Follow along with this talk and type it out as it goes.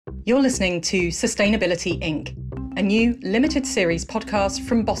You're listening to Sustainability Inc., a new limited series podcast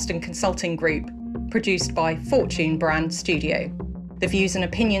from Boston Consulting Group, produced by Fortune Brand Studio. The views and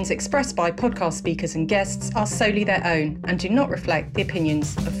opinions expressed by podcast speakers and guests are solely their own and do not reflect the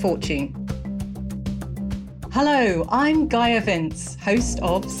opinions of Fortune. Hello, I'm Gaia Vince, host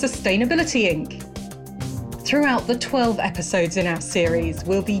of Sustainability Inc. Throughout the 12 episodes in our series,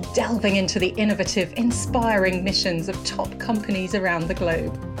 we'll be delving into the innovative, inspiring missions of top companies around the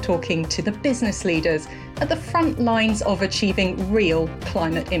globe, talking to the business leaders at the front lines of achieving real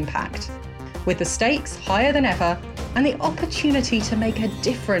climate impact. With the stakes higher than ever and the opportunity to make a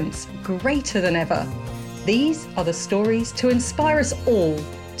difference greater than ever, these are the stories to inspire us all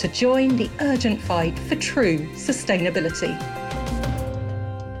to join the urgent fight for true sustainability.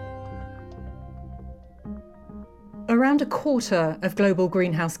 Around a quarter of global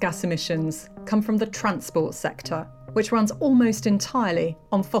greenhouse gas emissions come from the transport sector, which runs almost entirely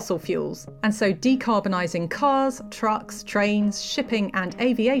on fossil fuels. And so decarbonising cars, trucks, trains, shipping and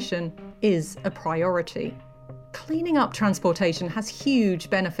aviation is a priority. Cleaning up transportation has huge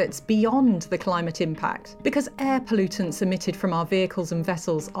benefits beyond the climate impact because air pollutants emitted from our vehicles and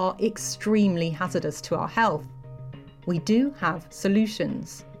vessels are extremely hazardous to our health. We do have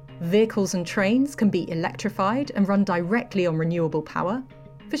solutions. Vehicles and trains can be electrified and run directly on renewable power.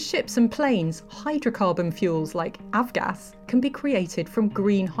 For ships and planes, hydrocarbon fuels like avgas can be created from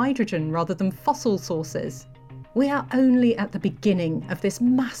green hydrogen rather than fossil sources. We are only at the beginning of this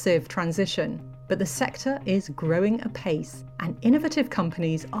massive transition, but the sector is growing apace and innovative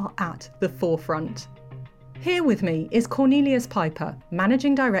companies are at the forefront. Here with me is Cornelius Piper,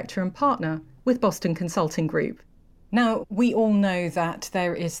 Managing Director and Partner with Boston Consulting Group. Now, we all know that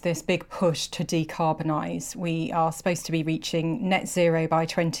there is this big push to decarbonise. We are supposed to be reaching net zero by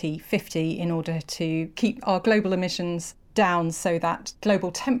 2050 in order to keep our global emissions down so that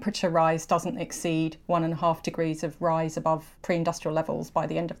global temperature rise doesn't exceed 1.5 degrees of rise above pre-industrial levels by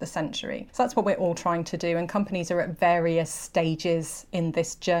the end of the century. So that's what we're all trying to do, and companies are at various stages in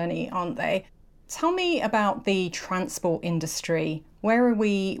this journey, aren't they? Tell me about the transport industry. Where are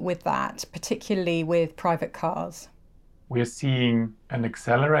we with that, particularly with private cars? We're seeing an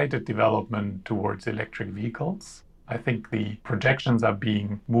accelerated development towards electric vehicles. I think the projections are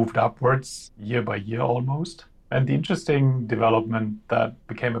being moved upwards year by year almost. And the interesting development that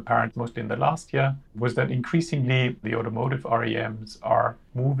became apparent mostly in the last year was that increasingly the automotive OEMs are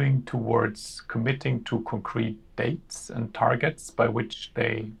moving towards committing to concrete dates and targets by which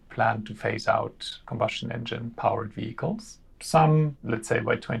they plan to phase out combustion engine powered vehicles. Some, let's say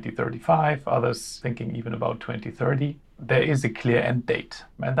by 2035, others thinking even about 2030. There is a clear end date.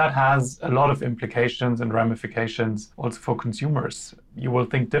 And that has a lot of implications and ramifications also for consumers. You will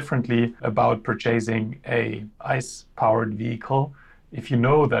think differently about purchasing a ICE-powered vehicle if you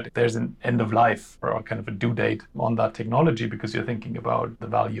know that there's an end of life or kind of a due date on that technology because you're thinking about the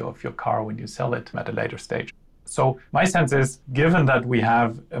value of your car when you sell it at a later stage. So my sense is, given that we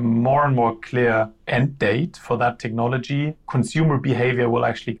have a more and more clear end date for that technology, consumer behavior will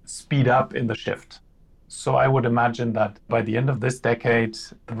actually speed up in the shift. So I would imagine that by the end of this decade,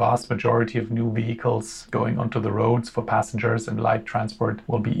 the vast majority of new vehicles going onto the roads for passengers and light transport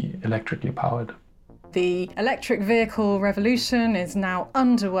will be electrically powered. The electric vehicle revolution is now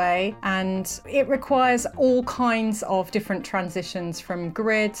underway and it requires all kinds of different transitions from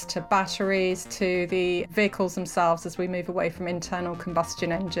grids to batteries to the vehicles themselves as we move away from internal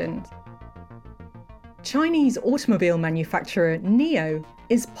combustion engines. Chinese automobile manufacturer NIO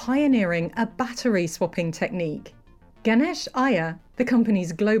is pioneering a battery swapping technique. Ganesh Iyer, the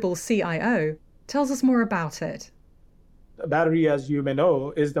company's global CIO, tells us more about it. A battery, as you may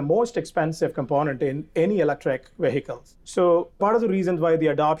know, is the most expensive component in any electric vehicles. So part of the reasons why the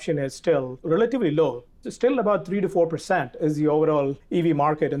adoption is still relatively low, still about 3 to 4% is the overall EV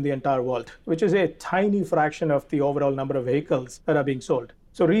market in the entire world, which is a tiny fraction of the overall number of vehicles that are being sold.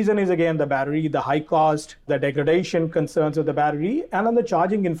 So reason is, again, the battery, the high cost, the degradation concerns of the battery, and on the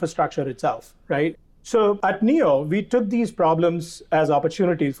charging infrastructure itself, right? So at NIO, we took these problems as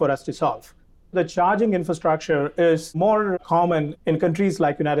opportunities for us to solve. The charging infrastructure is more common in countries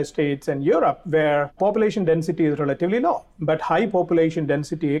like United States and Europe, where population density is relatively low. But high population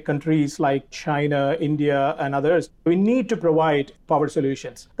density countries like China, India, and others, we need to provide power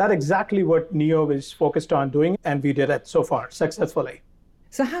solutions. That's exactly what NIO is focused on doing, and we did it so far successfully.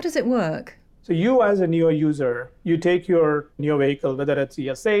 So how does it work? So you as a NIO user, you take your NIO vehicle, whether it's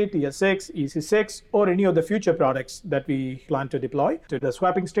ES8, ES6, EC6, or any of the future products that we plan to deploy to the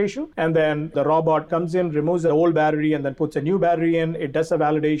swapping station. And then the robot comes in, removes the old battery, and then puts a new battery in. It does a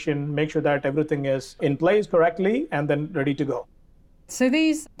validation, make sure that everything is in place correctly, and then ready to go. So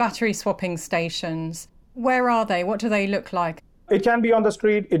these battery swapping stations, where are they? What do they look like? It can be on the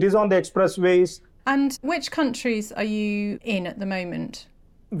street. It is on the expressways. And which countries are you in at the moment?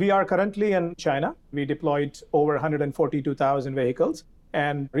 We are currently in China. We deployed over 142,000 vehicles.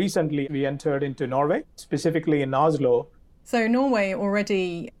 And recently we entered into Norway, specifically in Oslo. So Norway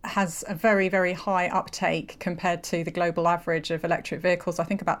already has a very, very high uptake compared to the global average of electric vehicles. I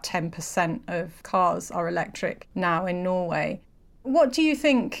think about 10% of cars are electric now in Norway. What do you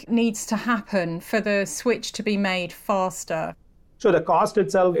think needs to happen for the switch to be made faster? So the cost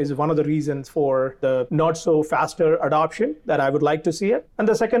itself is one of the reasons for the not so faster adoption that I would like to see it. And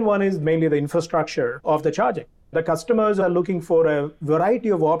the second one is mainly the infrastructure of the charging. The customers are looking for a variety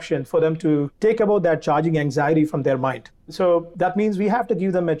of options for them to take about that charging anxiety from their mind. So that means we have to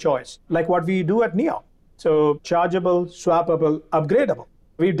give them a choice, like what we do at NIO. So chargeable, swappable, upgradable.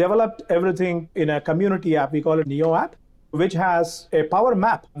 We developed everything in a community app. We call it NIO app, which has a power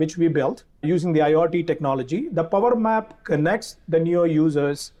map, which we built using the IoT technology. The power map connects the NIO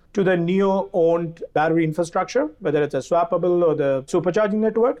users to the NIO-owned battery infrastructure, whether it's a swappable or the supercharging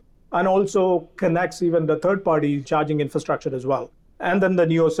network, and also connects even the third-party charging infrastructure as well, and then the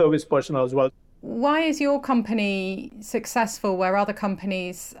NIO service personnel as well. Why is your company successful where other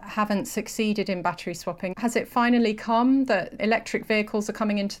companies haven't succeeded in battery swapping? Has it finally come that electric vehicles are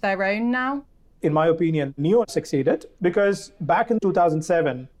coming into their own now? In my opinion, NIO succeeded because back in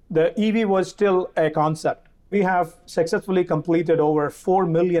 2007, the EV was still a concept. We have successfully completed over 4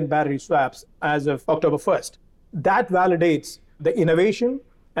 million battery swaps as of October 1st. That validates the innovation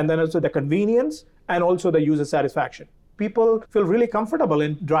and then also the convenience and also the user satisfaction. People feel really comfortable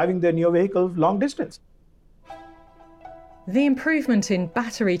in driving their NIO vehicles long distance. The improvement in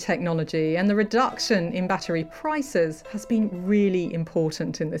battery technology and the reduction in battery prices has been really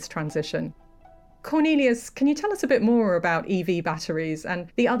important in this transition. Cornelius, can you tell us a bit more about EV batteries and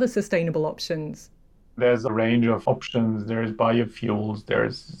the other sustainable options? There's a range of options. There's biofuels,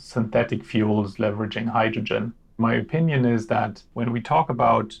 there's synthetic fuels leveraging hydrogen. My opinion is that when we talk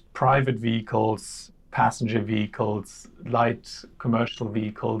about private vehicles, passenger vehicles, light commercial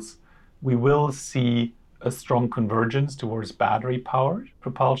vehicles, we will see a strong convergence towards battery-powered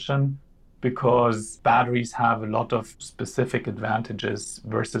propulsion because batteries have a lot of specific advantages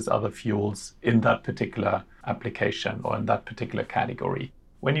versus other fuels in that particular application or in that particular category.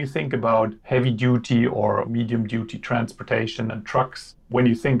 When you think about heavy-duty or medium-duty transportation and trucks, when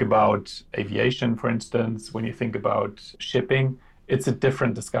you think about aviation, for instance, when you think about shipping, it's a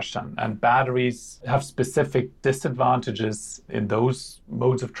different discussion. And batteries have specific disadvantages in those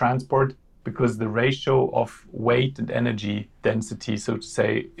modes of transport because the ratio of weight and energy density, so to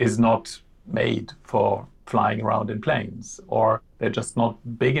say, is not made for flying around in planes, or they're just not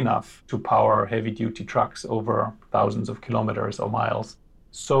big enough to power heavy-duty trucks over thousands of kilometers or miles.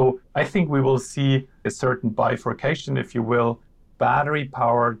 So I think we will see a certain bifurcation, if you will.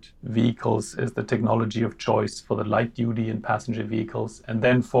 Battery-powered vehicles is the technology of choice for the light-duty and passenger vehicles. And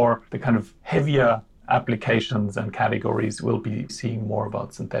then for the kind of heavier applications and categories, we'll be seeing more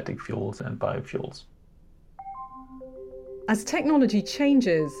about synthetic fuels and biofuels. As technology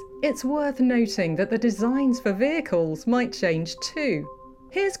changes, it's worth noting that the designs for vehicles might change too.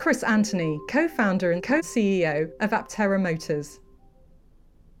 Here's Chris Anthony, co-founder and co-CEO of Aptera Motors.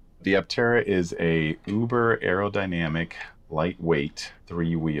 The Aptera is a uber aerodynamic, lightweight,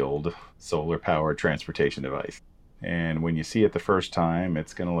 three-wheeled, solar-powered transportation device. And when you see it the first time,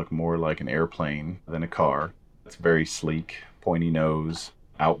 it's going to look more like an airplane than a car. It's very sleek, pointy nose,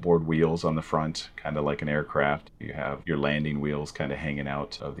 outboard wheels on the front, kind of like an aircraft. You have your landing wheels kind of hanging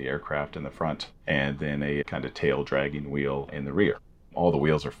out of the aircraft in the front, and then a kind of tail dragging wheel in the rear. All the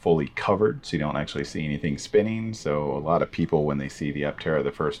wheels are fully covered, so you don't actually see anything spinning. So a lot of people, when they see the Aptera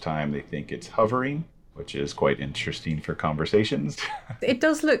the first time, they think it's hovering, which is quite interesting for conversations. It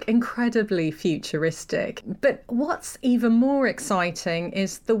does look incredibly futuristic, but what's even more exciting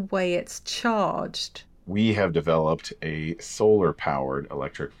is the way it's charged. We have developed a solar-powered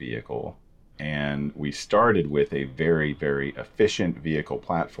electric vehicle, and we started with a very, very efficient vehicle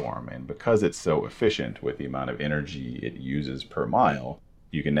platform. And because it's so efficient with the amount of energy it uses per mile,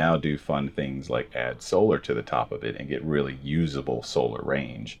 you can now do fun things like add solar to the top of it and get really usable solar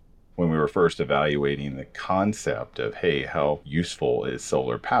range. When we were first evaluating the concept of, hey, how useful is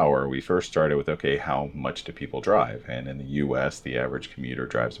solar power, we first started with, okay, how much do people drive? And in the US, the average commuter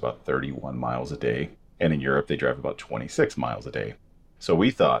drives about 31 miles a day. And in Europe, they drive about 26 miles a day. So we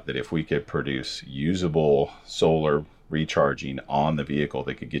thought that if we could produce usable solar recharging on the vehicle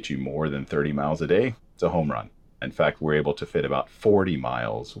that could get you more than 30 miles a day, it's a home run. In fact, we're able to fit about 40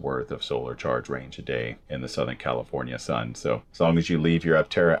 miles worth of solar charge range a day in the Southern California sun. So as long as you leave your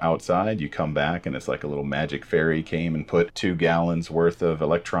Aptera outside, you come back and it's like a little magic fairy came and put 2 gallons worth of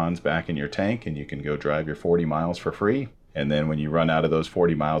electrons back in your tank, and you can go drive your 40 miles for free. And then when you run out of those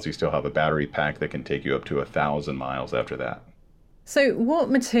 40 miles, you still have a battery pack that can take you up to 1,000 miles after that. So what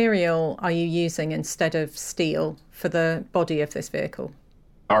material are you using instead of steel for the body of this vehicle?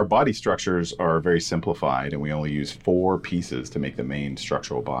 Our body structures are very simplified, and we only use 4 pieces to make the main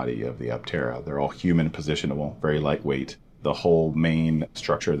structural body of the Aptera. They're all human positionable, very lightweight. The whole main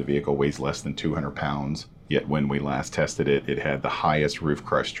structure of the vehicle weighs less than 200 pounds, yet when we last tested it, it had the highest roof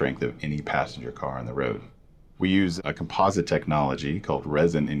crush strength of any passenger car on the road. We use a composite technology called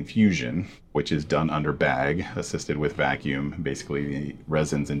resin infusion, which is done under bag, assisted with vacuum. Basically, the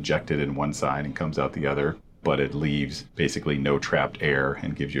resin's injected in one side and comes out the other, but it leaves basically no trapped air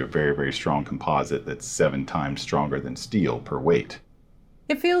and gives you a very, very strong composite that's 7 times stronger than steel per weight.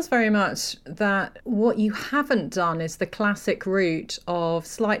 It feels very much that what you haven't done is the classic route of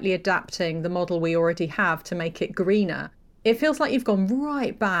slightly adapting the model we already have to make it greener. It feels like you've gone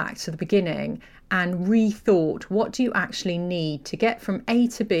right back to the beginning and rethought, what do you actually need to get from A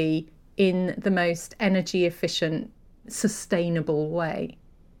to B in the most energy efficient, sustainable way?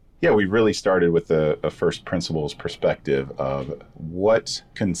 Yeah, we really started with a first principles perspective of what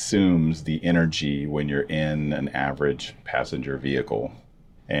consumes the energy when you're in an average passenger vehicle.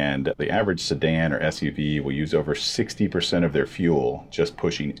 And the average sedan or SUV will use over 60% of their fuel just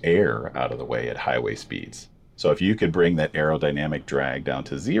pushing air out of the way at highway speeds. So if you could bring that aerodynamic drag down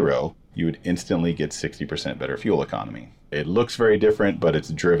to 0, you would instantly get 60% better fuel economy. It looks very different, but it's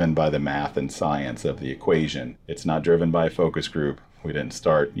driven by the math and science of the equation. It's not driven by a focus group. We didn't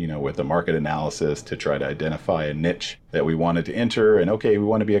start, with a market analysis to try to identify a niche that we wanted to enter. And okay, we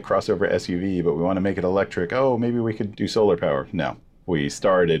want to be a crossover SUV, but we want to make it electric. Oh, maybe we could do solar power. No. We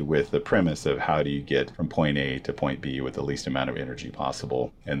started with the premise of how do you get from point A to point B with the least amount of energy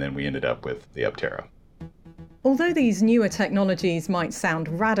possible. And then we ended up with the Aptera. Although these newer technologies might sound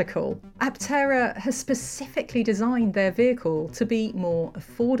radical, Aptera has specifically designed their vehicle to be more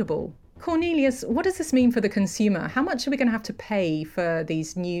affordable. Cornelius, what does this mean for the consumer? How much are we going to have to pay for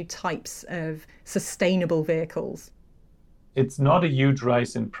these new types of sustainable vehicles? It's not a huge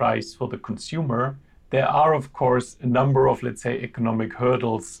rise in price for the consumer. There are, of course, a number of, let's say, economic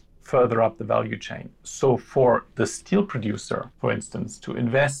hurdles further up the value chain. So for the steel producer, for instance, to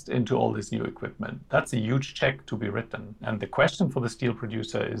invest into all this new equipment, that's a huge check to be written. And the question for the steel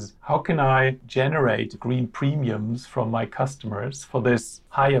producer is, how can I generate green premiums from my customers for this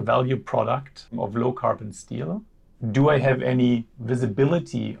higher value product of low carbon steel? Do I have any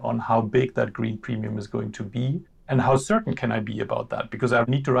visibility on how big that green premium is going to be? And how certain can I be about that? Because I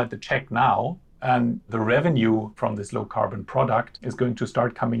need to write the check now. And the revenue from this low carbon product is going to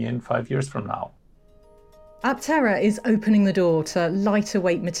start coming in 5 years from now. Aptera is opening the door to lighter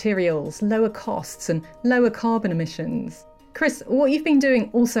weight materials, lower costs and lower carbon emissions. Chris, what you've been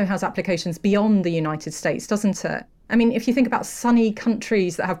doing also has applications beyond the United States, doesn't it? I mean, if you think about sunny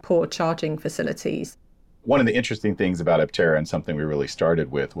countries that have poor charging facilities. One of the interesting things about Aptera, and something we really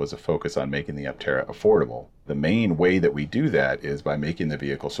started with, was a focus on making the Aptera affordable. The main way that we do that is by making the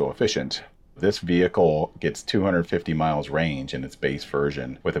vehicle so efficient. This vehicle gets 250 miles range in its base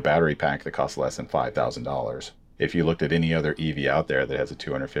version with a battery pack that costs less than $5,000. If you looked at any other EV out there that has a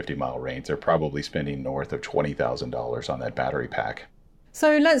 250 mile range, they're probably spending north of $20,000 on that battery pack.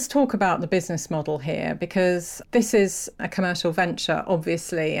 So let's talk about the business model here, because this is a commercial venture,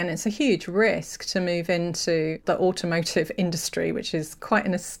 obviously, and it's a huge risk to move into the automotive industry, which is quite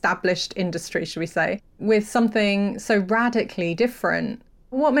an established industry, should we say, with something so radically different.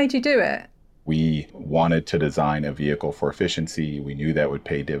 What made you do it? We wanted to design a vehicle for efficiency. We knew that would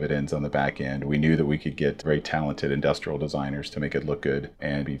pay dividends on the back end. We knew that we could get very talented industrial designers to make it look good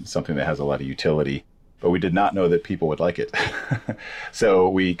and be something that has a lot of utility. But we did not know that people would like it. So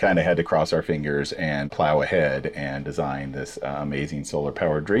we kind of had to cross our fingers and plow ahead and design this amazing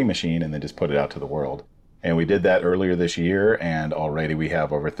solar-powered dream machine and then just put it out to the world. And we did that earlier this year, and already we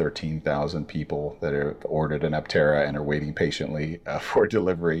have over 13,000 people that have ordered an Aptera and are waiting patiently for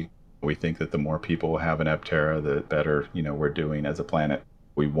delivery. We think that the more people have an Aptera, the better, we're doing as a planet.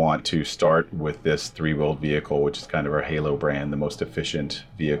 We want to start with this 3-wheeled vehicle, which is kind of our halo brand, the most efficient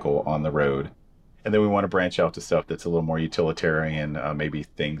vehicle on the road. And then we want to branch out to stuff that's a little more utilitarian, maybe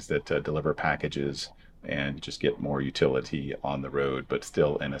things that deliver packages and just get more utility on the road, but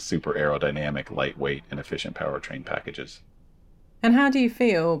still in a super aerodynamic, lightweight, and efficient powertrain packages. And how do you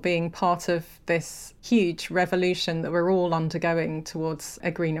feel being part of this huge revolution that we're all undergoing towards a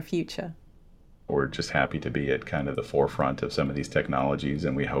greener future? We're just happy to be at kind of the forefront of some of these technologies,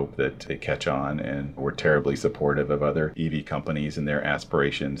 and we hope that they catch on. And we're terribly supportive of other EV companies and their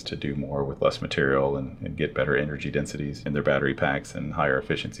aspirations to do more with less material and get better energy densities in their battery packs and higher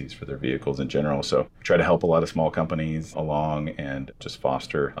efficiencies for their vehicles in general. So we try to help a lot of small companies along and just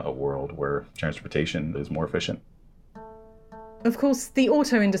foster a world where transportation is more efficient. Of course, the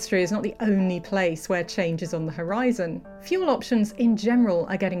auto industry is not the only place where change is on the horizon. Fuel options in general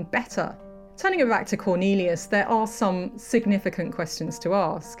are getting better. Turning it back to Cornelius, there are some significant questions to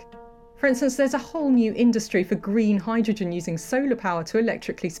ask. For instance, there's a whole new industry for green hydrogen using solar power to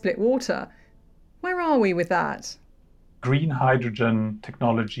electrically split water. Where are we with that? Green hydrogen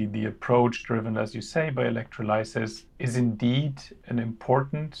technology, the approach driven, as you say, by electrolysis, is indeed an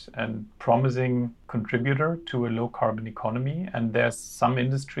important and promising contributor to a low carbon economy. And there's some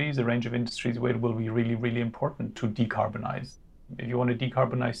industries, a range of industries, where it will be really, really important to decarbonize. If you want to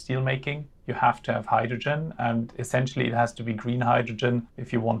decarbonize steelmaking, you have to have hydrogen, and essentially it has to be green hydrogen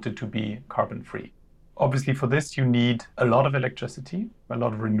if you want it to be carbon free. Obviously, for this, you need a lot of electricity, a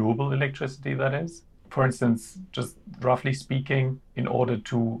lot of renewable electricity, that is. For instance, just roughly speaking, in order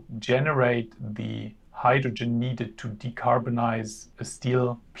to generate the hydrogen needed to decarbonize a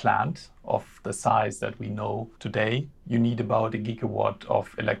steel plant of the size that we know today, you need about 1 gigawatt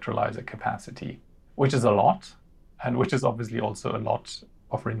of electrolyzer capacity, which is a lot, and which is obviously also a lot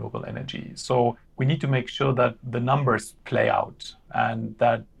of renewable energy. So we need to make sure that the numbers play out and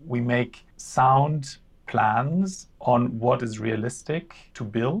that we make sound plans on what is realistic to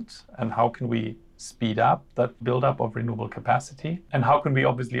build and how can we speed up that buildup of renewable capacity, and how can we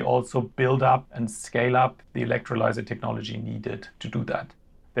obviously also build up and scale up the electrolyzer technology needed to do that.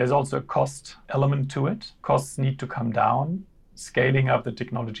 There's also a cost element to it. Costs need to come down. Scaling up the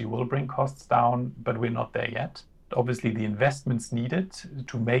technology will bring costs down, but we're not there yet. Obviously, the investments needed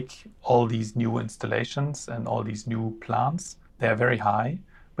to make all these new installations and all these new plants, they're very high.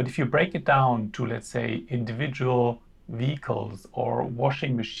 But if you break it down to, let's say, individual vehicles or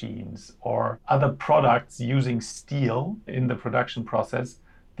washing machines or other products using steel in the production process,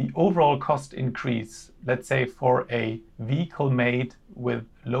 the overall cost increase, let's say for a vehicle made with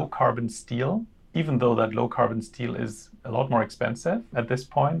low carbon steel, even though that low carbon steel is a lot more expensive at this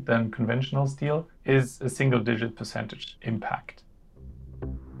point than conventional steel, is a single-digit percentage impact.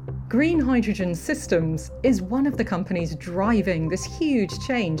 Green Hydrogen Systems is one of the companies driving this huge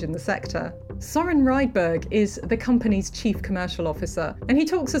change in the sector. Soren Rydberg is the company's chief commercial officer, and he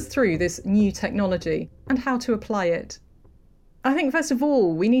talks us through this new technology and how to apply it. I think, first of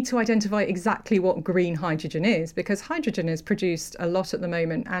all, we need to identify exactly what green hydrogen is, because hydrogen is produced a lot at the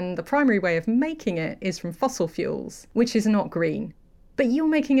moment, and the primary way of making it is from fossil fuels, which is not green. But you're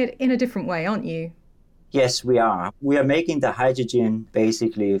making it in a different way, aren't you? Yes, we are. We are making the hydrogen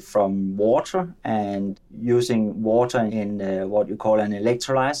basically from water and using water in what you call an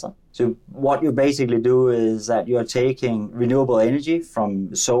electrolyzer. So what you basically do is that you're taking renewable energy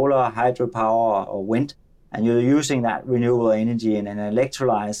from solar, hydropower or wind, and you're using that renewable energy in an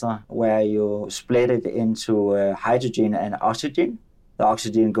electrolyzer where you split it into hydrogen and oxygen. The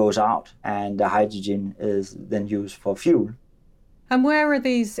oxygen goes out and the hydrogen is then used for fuel. And where are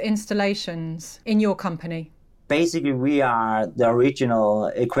these installations in your company? Basically, we are the original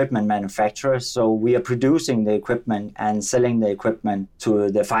equipment manufacturer, so we are producing the equipment and selling the equipment to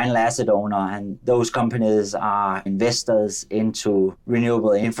the final asset owner, and those companies are investors into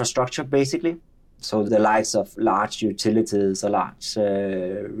renewable infrastructure, basically. So the likes of large utilities or large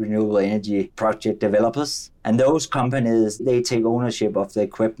renewable energy project developers. And those companies, they take ownership of the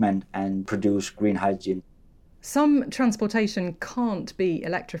equipment and produce green hydrogen. Some transportation can't be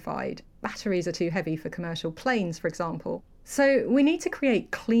electrified. Batteries are too heavy for commercial planes, for example. So we need to create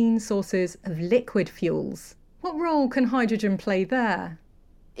clean sources of liquid fuels. What role can hydrogen play there?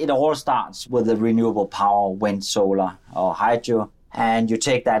 It all starts with the renewable power, wind, solar, or hydro, and you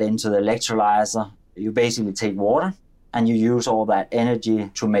take that into the electrolyzer. You basically take water and you use all that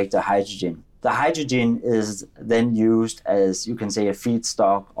energy to make the hydrogen. The hydrogen is then used as, you can say, a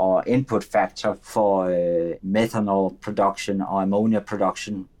feedstock or input factor for methanol production or ammonia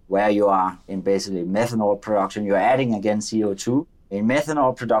production, where you are in basically methanol production, you're adding again CO2. In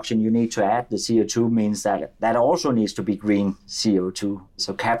methanol production, you need to add the CO2, means that also needs to be green CO2,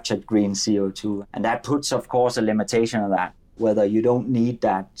 so captured green CO2. And that puts, of course, a limitation on that, whether you don't need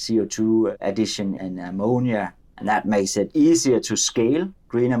that CO2 addition in ammonia. And that makes it easier to scale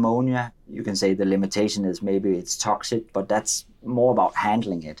green ammonia. You can say the limitation is maybe it's toxic, but that's more about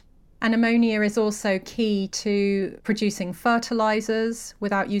handling it. And ammonia is also key to producing fertilizers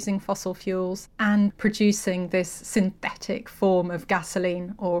without using fossil fuels and producing this synthetic form of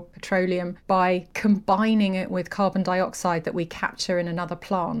gasoline or petroleum by combining it with carbon dioxide that we capture in another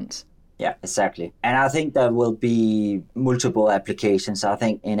plant. Yeah, exactly. And I think there will be multiple applications. I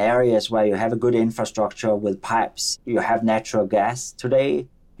think in areas where you have a good infrastructure with pipes, you have natural gas today,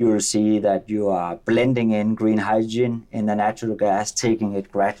 you will see that you are blending in green hydrogen in the natural gas, taking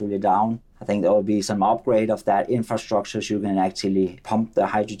it gradually down. I think there will be some upgrade of that infrastructure so you can actually pump the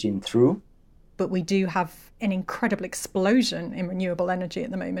hydrogen through. But we do have an incredible explosion in renewable energy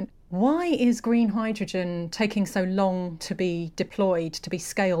at the moment. Why is green hydrogen taking so long to be deployed, to be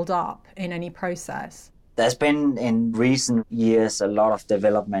scaled up in any process? There's been in recent years a lot of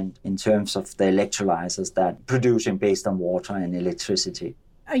development in terms of the electrolyzers that producing based on water and electricity.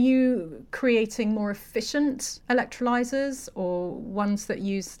 Are you creating more efficient electrolyzers or ones that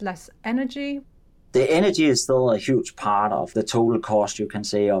use less energy? The energy is still a huge part of the total cost, you can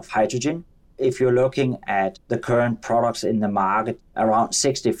say, of hydrogen. If you're looking at the current products in the market, around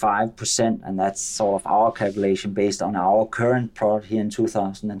 65%, and that's sort of our calculation based on our current product here in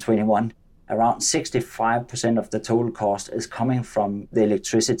 2021, around 65% of the total cost is coming from the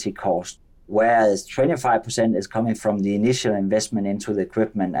electricity cost, whereas 25% is coming from the initial investment into the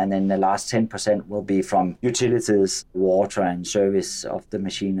equipment, and then the last 10% will be from utilities, water and service of the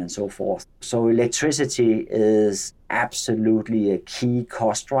machine and so forth. So electricity is absolutely a key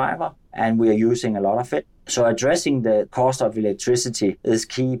cost driver, and we are using a lot of it. So addressing the cost of electricity is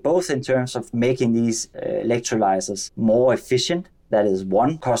key, both in terms of making these electrolyzers more efficient, that is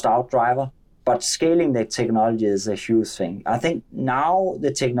one cost out driver, but scaling the technology is a huge thing. I think now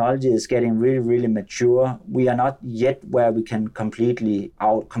the technology is getting really, really mature. We are not yet where we can completely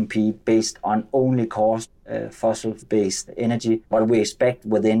outcompete based on only cost fossil-based energy, but we expect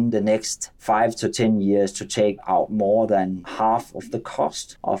within the next 5 to 10 years to take out more than half of the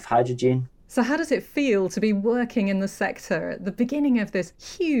cost of hydrogen. So how does it feel to be working in the sector at the beginning of this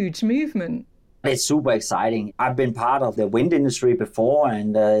huge movement? It's super exciting. I've been part of the wind industry before,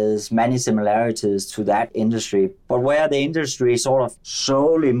 and there's many similarities to that industry. But where the industry sort of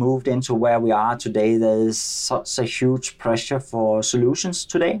slowly moved into where we are today, there's such a huge pressure for solutions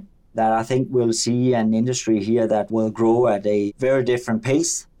today that I think we'll see an industry here that will grow at a very different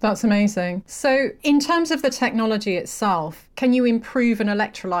pace. That's amazing. So in terms of the technology itself, can you improve an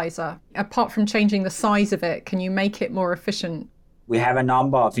electrolyzer? Apart from changing the size of it, can you make it more efficient? We have a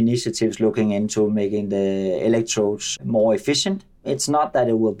number of initiatives looking into making the electrodes more efficient. It's not that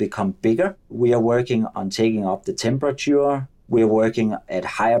it will become bigger. We are working on taking up the temperature. We're working at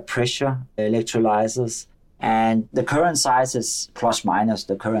higher pressure electrolyzers. And the current size is plus minus.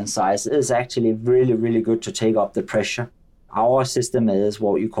 The current size is actually really, really good to take up the pressure. Our system is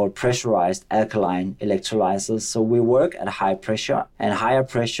what you call pressurized alkaline electrolyzers. So we work at high pressure, and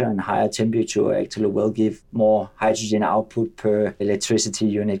higher temperature actually will give more hydrogen output per electricity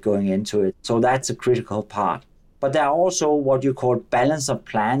unit going into it. So that's a critical part. But there are also what you call balance of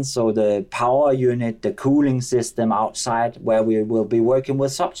plant. So the power unit, the cooling system outside, where we will be working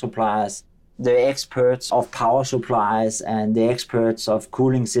with sub-suppliers, the experts of power supplies and the experts of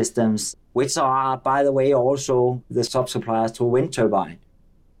cooling systems, which are, by the way, also the sub-suppliers to a wind turbine.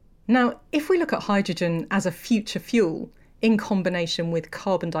 Now, if we look at hydrogen as a future fuel in combination with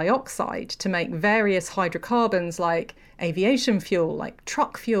carbon dioxide to make various hydrocarbons like aviation fuel, like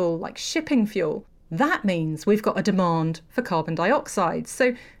truck fuel, like shipping fuel, that means we've got a demand for carbon dioxide.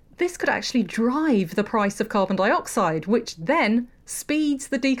 So this could actually drive the price of carbon dioxide, which then speeds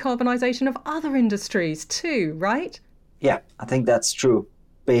the decarbonisation of other industries too, right? Yeah, I think that's true.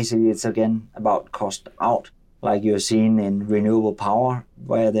 Basically, it's again about cost out, like you're seeing in renewable power,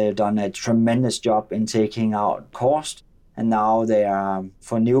 where they've done a tremendous job in taking out cost. And now they are,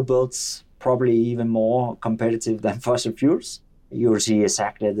 for new builds, probably even more competitive than fossil fuels. You'll see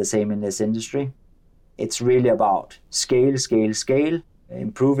exactly the same in this industry. It's really about scale,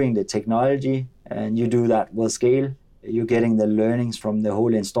 improving the technology, and you do that with scale. You're getting the learnings from the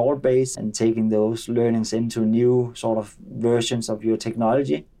whole installed base and taking those learnings into new sort of versions of your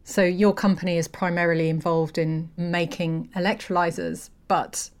technology. So your company is primarily involved in making electrolyzers,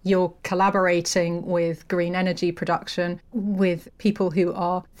 but you're collaborating with green energy production, with people who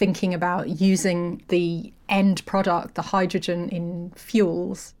are thinking about using the end product, the hydrogen, in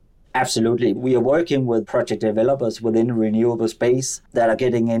fuels. Absolutely. We are working with project developers within the renewable space that are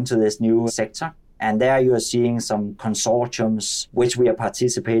getting into this new sector. And there you are seeing some consortiums which we are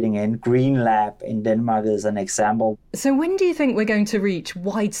participating in. Green Lab in Denmark is an example. So when do you think we're going to reach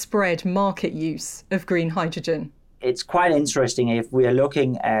widespread market use of green hydrogen? It's quite interesting if we are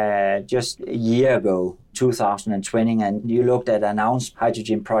looking at just a year ago, 2020, and you looked at announced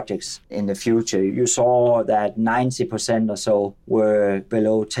hydrogen projects in the future, you saw that 90% or so were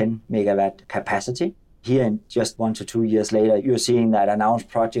below 10 megawatt capacity. Here, in just 1 to 2 years later, you're seeing that announced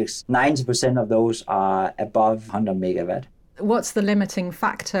projects, 90% of those are above 100 megawatt. What's the limiting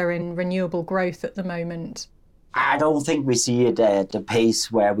factor in renewable growth at the moment? I don't think we see it at the pace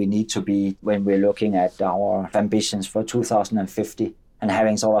where we need to be when we're looking at our ambitions for 2050 and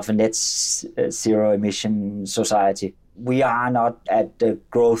having sort of a net zero emission society. We are not at the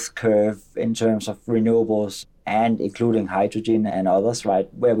growth curve in terms of renewables and including hydrogen and others, right,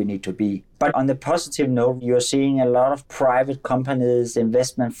 where we need to be. But on the positive note, you're seeing a lot of private companies,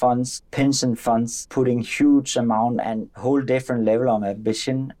 investment funds, pension funds putting huge amount and whole different level of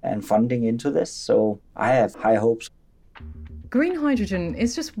ambition and funding into this. So I have high hopes. Green hydrogen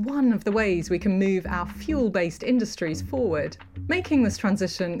is just one of the ways we can move our fuel-based industries forward. Making this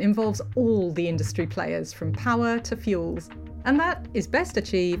transition involves all the industry players from power to fuels, and that is best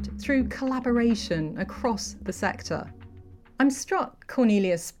achieved through collaboration across the sector. I'm struck,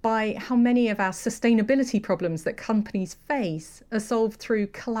 Cornelius, by how many of our sustainability problems that companies face are solved through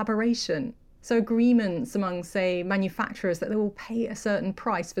collaboration. So agreements among, say, manufacturers that they will pay a certain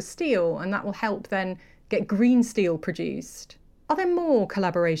price for steel, and that will help then get green steel produced. Are there more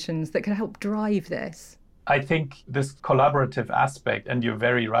collaborations that can help drive this? I think this collaborative aspect, and you're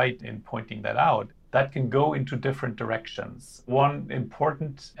very right in pointing that out, that can go into different directions. One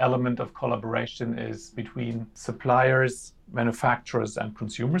important element of collaboration is between suppliers, manufacturers, and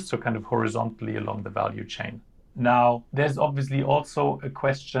consumers, so kind of horizontally along the value chain. Now, there's obviously also a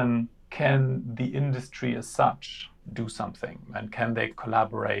question, can the industry as such do something? And can they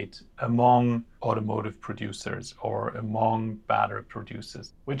collaborate among automotive producers or among battery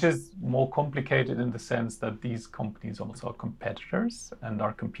producers, which is more complicated in the sense that these companies also are competitors and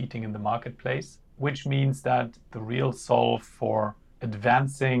are competing in the marketplace, which means that the real solve for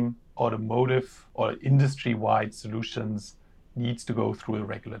advancing automotive or industry-wide solutions needs to go through a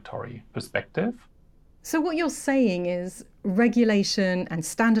regulatory perspective. So what you're saying is regulation and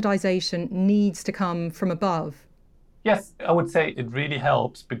standardization needs to come from above. Yes, I would say it really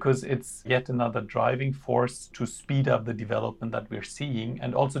helps because it's yet another driving force to speed up the development that we're seeing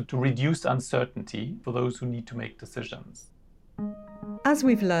and also to reduce uncertainty for those who need to make decisions. As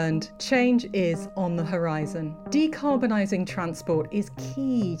we've learned, change is on the horizon. Decarbonising transport is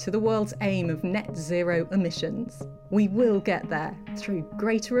key to the world's aim of net zero emissions. We will get there through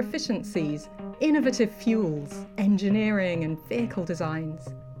greater efficiencies, innovative fuels, engineering and vehicle designs.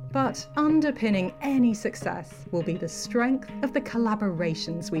 But underpinning any success will be the strength of the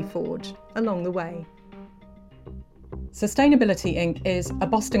collaborations we forge along the way. Sustainability Inc. is a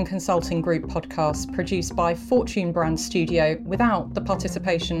Boston Consulting Group podcast produced by Fortune Brand Studio without the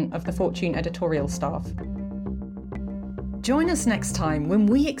participation of the Fortune editorial staff. Join us next time when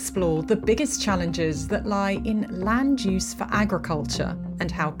we explore the biggest challenges that lie in land use for agriculture and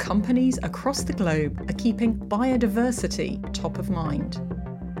how companies across the globe are keeping biodiversity top of mind.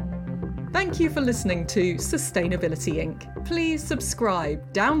 Thank you for listening to Sustainability Inc. Please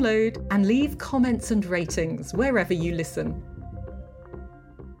subscribe, download, and leave comments and ratings wherever you listen.